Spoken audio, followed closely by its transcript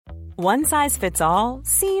One size fits all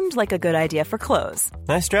seemed like a good idea for clothes.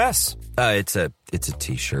 Nice dress. It's a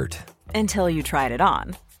t-shirt. Until you tried it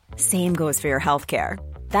on. Same goes for your healthcare.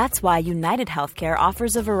 That's why United Healthcare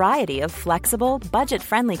offers a variety of flexible,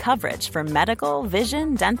 budget-friendly coverage for medical,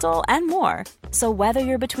 vision, dental, and more. So whether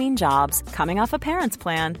you're between jobs, coming off a parent's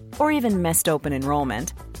plan, or even missed open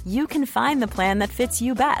enrollment, you can find the plan that fits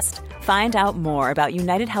you best. Find out more about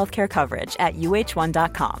United Healthcare coverage at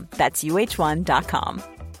uh1.com. That's uh1.com.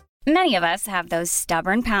 Many of us have those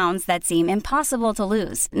stubborn pounds that seem impossible to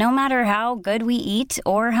lose, no matter how good we eat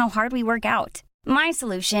or how hard we work out. My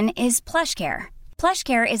solution is PlushCare.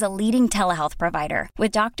 PlushCare is a leading telehealth provider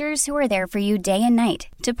with doctors who are there for you day and night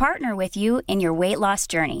to partner with you in your weight loss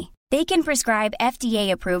journey. They can prescribe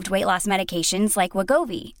FDA-approved weight loss medications like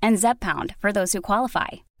Wegovy and Zepbound for those who qualify.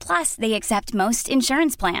 Plus, they accept most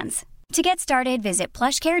insurance plans. To get started, visit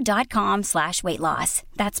plushcare.com/weightloss.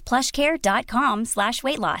 That's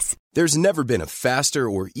plushcare.com/weightloss. There's never been a faster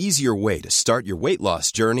or easier way to start your weight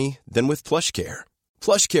loss journey than with PlushCare.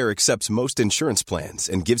 PlushCare accepts most insurance plans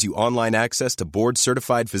and gives you online access to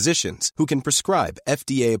board-certified physicians who can prescribe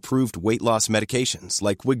FDA-approved weight loss medications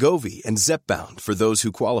like Wegovy and Zepbound for those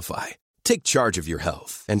who qualify. Take charge of your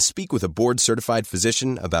health and speak with a board-certified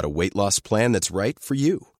physician about a weight loss plan that's right for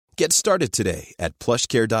you. Get started today at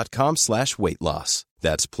plushcare.com/weightloss.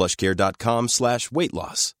 That's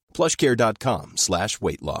plushcare.com/weightloss.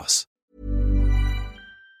 plushcare.com/weightloss.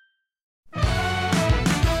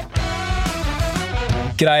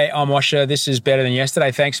 G'day, I'm Osher. This is Better Than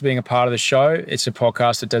Yesterday. Thanks for being a part of the show. It's a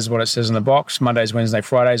podcast that does what it says in the box. Mondays, Wednesday,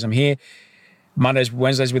 Fridays, I'm here. Mondays,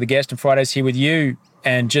 Wednesdays with a guest, and Fridays here with you.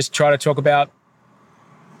 And just try to talk about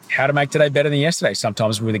how to make today better than yesterday.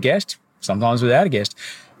 Sometimes with a guest, sometimes without a guest.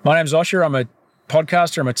 My name's Osher. I'm a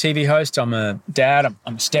podcaster. I'm a TV host. I'm a dad. I'm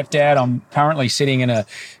a stepdad. I'm currently sitting in a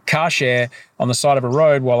car share on the side of a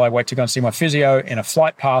road while I wait to go and see my physio in a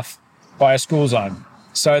flight path by a school zone.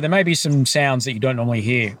 So there may be some sounds that you don't normally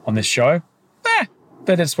hear on this show,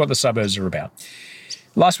 but it's what the suburbs are about.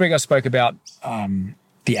 Last week I spoke about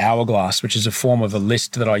the hourglass, which is a form of a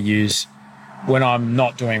list that I use when I'm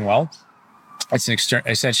not doing well. It's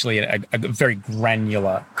essentially a very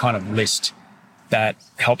granular kind of list that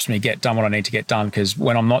helps me get done what I need to get done, because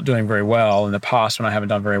when I'm not doing very well, in the past when I haven't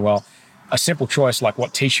done very well, a simple choice like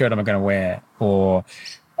what T-shirt am I going to wear, or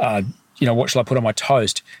what shall I put on my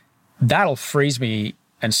toast, that'll freeze me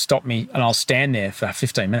and stop me, and I'll stand there for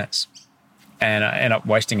 15 minutes and I end up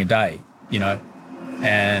wasting a day,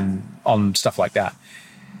 and on stuff like that.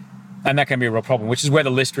 And that can be a real problem, which is where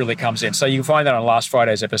the list really comes in. So you can find that on last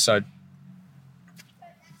Friday's episode.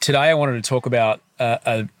 Today I wanted to talk about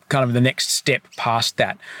a kind of the next step past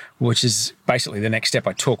that, which is basically the next step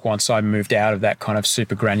I took once I moved out of that kind of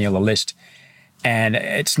super granular list. And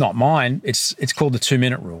it's not mine. It's called the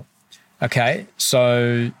 2-minute rule. Okay,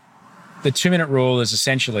 so the 2-minute rule is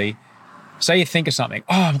essentially, say you think of something,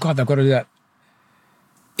 oh God, I've got to do that.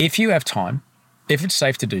 If you have time, if it's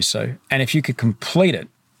safe to do so, and if you could complete it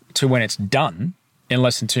to when it's done in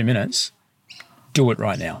less than 2 minutes, do it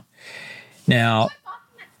right now. Now,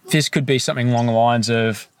 this could be something along the lines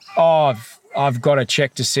of, I've got to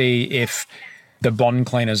check to see if the bond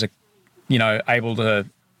cleaners are, able to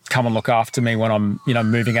come and look after me when I'm,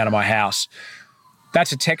 moving out of my house.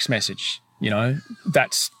 That's a text message,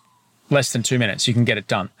 that's less than 2 minutes. You can get it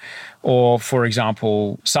done. Or, for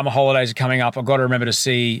example, summer holidays are coming up. I've got to remember to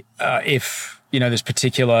see if, this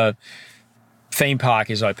particular theme park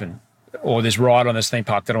is open, or this ride on this theme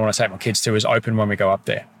park that I want to take my kids to is open when we go up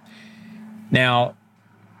there. Now,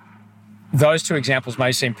 those two examples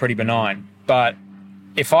may seem pretty benign, but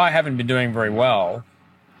if I haven't been doing very well,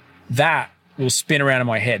 that will spin around in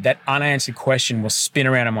my head. That unanswered question will spin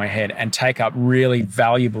around in my head and take up really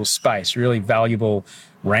valuable space, really valuable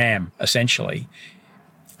RAM, essentially,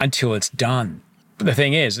 until it's done. But the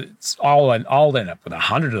thing is, I'll end up with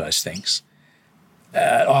 100 of those things.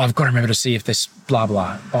 I've got to remember to see if this blah,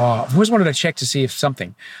 blah. I've always wanted to check to see if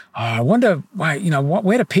something. I wonder, where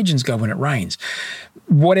do pigeons go when it rains?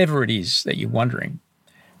 Whatever it is that you're wondering,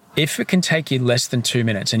 if it can take you less than 2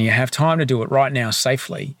 minutes and you have time to do it right now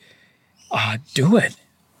safely, do it.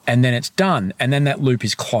 And then it's done. And then that loop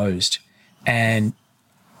is closed. And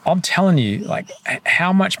I'm telling you,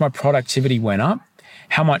 how much my productivity went up,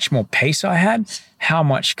 how much more peace I had, how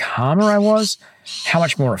much calmer I was, how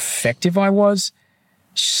much more effective I was,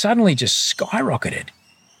 suddenly just skyrocketed.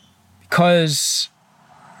 Because,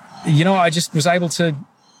 I just was able to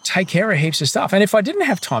take care of heaps of stuff. And if I didn't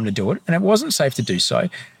have time to do it, and it wasn't safe to do so,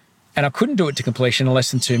 and I couldn't do it to completion in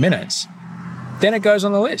less than 2 minutes, then it goes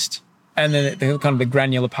on the list. And then the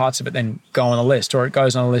granular parts of it then go on the list, or it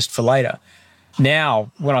goes on the list for later.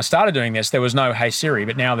 Now, when I started doing this, there was no Hey Siri,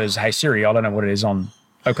 but now there's Hey Siri. I don't know what it is on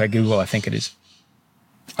OK Google, I think it is.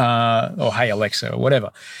 Or Hey Alexa or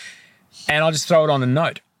whatever. And I'll just throw it on a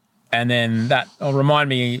note. And then that will remind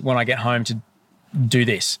me when I get home to do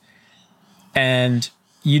this. And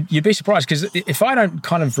you'd be surprised because if I don't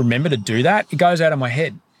kind of remember to do that, it goes out of my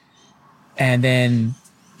head. And then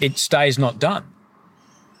it stays not done.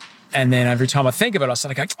 And then every time I think of it, I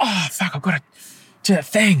start to go, oh, fuck, I've got to do that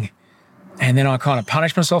thing. And then I kind of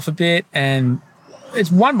punish myself a bit. And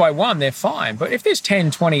it's one by one, they're fine. But if there's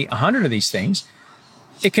 10, 20, 100 of these things,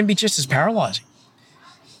 it can be just as paralyzing.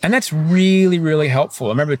 And that's really, really helpful.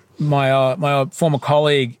 I remember my former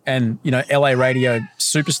colleague and, LA radio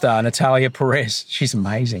superstar, Natalia Perez. She's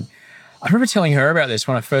amazing. I remember telling her about this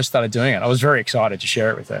when I first started doing it. I was very excited to share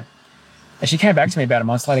it with her. And she came back to me about a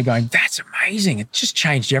month later going, that's amazing. It just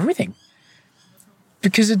changed everything.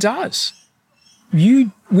 Because it does. We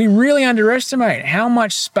really underestimate how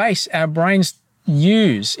much space our brains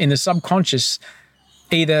use in the subconscious,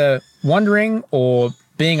 either wondering or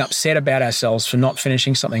being upset about ourselves for not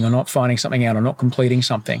finishing something or not finding something out or not completing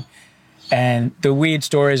something. And the weird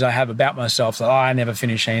stories I have about myself, like, I never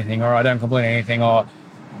finish anything or I don't complete anything or,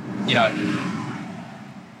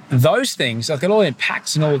 those things, like it all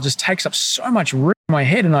impacts and all just takes up so much room in my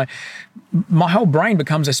head and my whole brain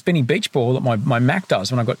becomes a spinning beach ball that my Mac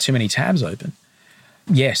does when I've got too many tabs open.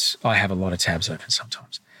 Yes, I have a lot of tabs open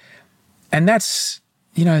sometimes. And that's,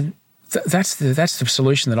 that's the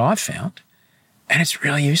solution that I've found. And it's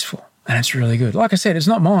really useful and it's really good. Like I said, it's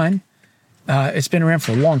not mine. It's been around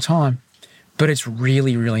for a long time, but it's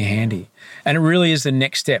really, really handy. And it really is the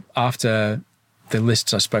next step after the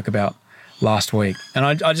lists I spoke about last week. And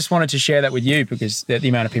I just wanted to share that with you because the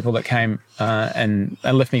amount of people that came and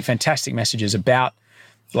left me fantastic messages about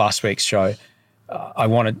last week's show. I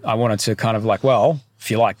wanted to kind of like, well,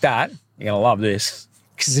 if you like that, you're going to love this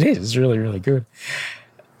because it is. It's really, really good.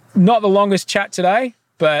 Not the longest chat today,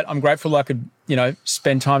 but I'm grateful I could,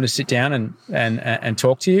 spend time to sit down and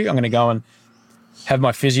talk to you. I'm going to go and have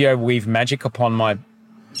my physio weave magic upon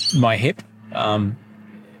my hip.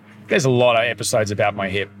 There's a lot of episodes about my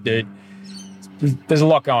hip, dude. There's a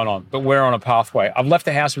lot going on, but we're on a pathway. I've left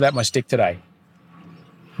the house without my stick today.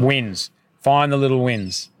 Wins. Find the little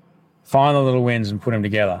wins. Find the little wins and put them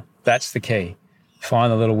together. That's the key.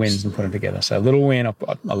 Find the little wins and put them together. So little win, I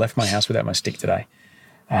left my house without my stick today.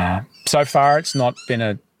 So far, it's not been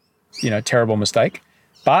a terrible mistake,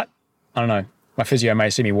 but I don't know. My physio may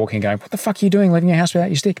see me walking going, what the fuck are you doing leaving your house without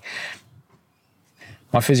your stick?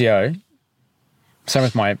 My physio, same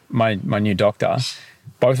with my new doctor,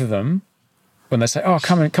 both of them, when they say, oh,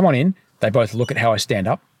 come on in, they both look at how I stand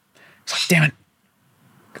up. It's like, damn it.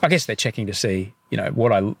 I guess they're checking to see,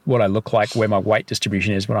 what I look like, where my weight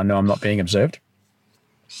distribution is when I know I'm not being observed.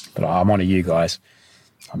 But I'm on to you guys.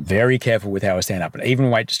 I'm very careful with how I stand up, and even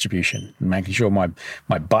weight distribution, and making sure my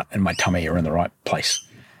butt and my tummy are in the right place.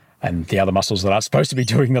 And the other muscles that aren't supposed to be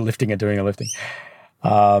doing the lifting are doing the lifting.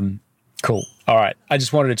 Cool. All right. I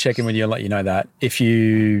just wanted to check in with you and let you know that. If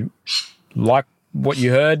you like what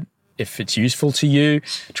you heard, if it's useful to you,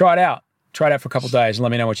 try it out. Try it out for a couple of days and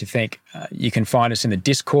let me know what you think. You can find us in the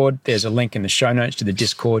Discord. There's a link in the show notes to the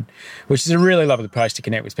Discord, which is a really lovely place to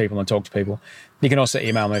connect with people and talk to people. You can also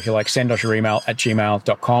email me if you like. Send us your email at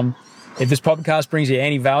gmail.com. If this podcast brings you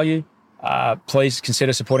any value, please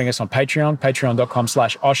consider supporting us on Patreon,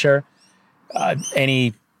 patreon.com/Osher.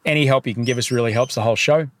 Any help you can give us really helps the whole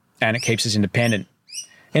show, and it keeps us independent.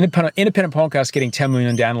 Independent podcasts getting 10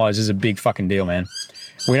 million downloads is a big fucking deal, man.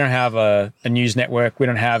 We don't have a news network. We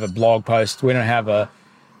don't have a blog post. We don't have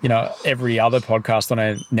every other podcast on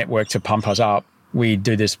a network to pump us up. We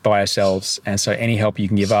do this by ourselves. And so any help you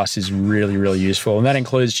can give us is really, really useful. And that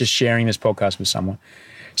includes just sharing this podcast with someone.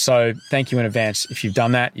 So thank you in advance. If you've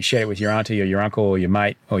done that, you shared it with your auntie or your uncle or your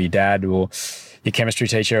mate or your dad or your chemistry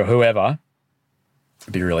teacher or whoever,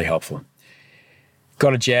 it'd be really helpful.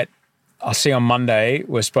 Got a jet. I'll see you on Monday.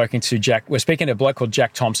 We're speaking to a bloke called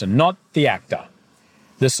Jack Thompson, not the actor,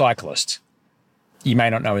 the cyclist. You may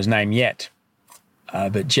not know his name yet,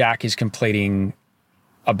 but Jack is completing,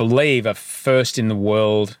 I believe, a first in the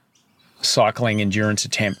world cycling endurance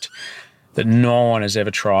attempt that no one has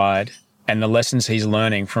ever tried. And the lessons he's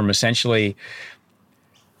learning from essentially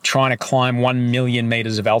trying to climb 1 million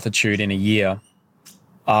meters of altitude in a year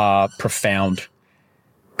are profound.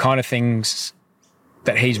 Kind of things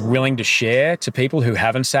that he's willing to share to people who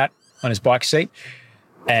haven't sat on his bike seat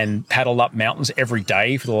and paddled up mountains every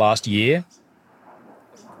day for the last year.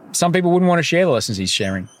 Some people wouldn't want to share the lessons he's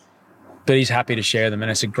sharing, but he's happy to share them, and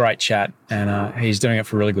it's a great chat, and he's doing it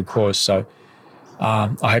for a really good cause. So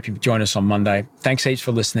I hope you join us on Monday. Thanks heaps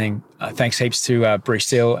for listening. Thanks heaps to Bree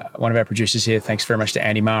Steele, one of our producers here. Thanks very much to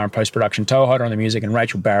Andy Marr in post-production, Toa Hodder on the music, and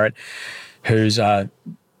Rachel Barrett, who's at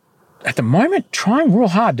the moment trying real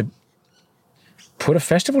hard to put a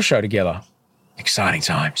festival show together. Exciting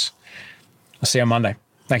times. I'll see you on Monday.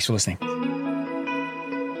 Thanks for listening.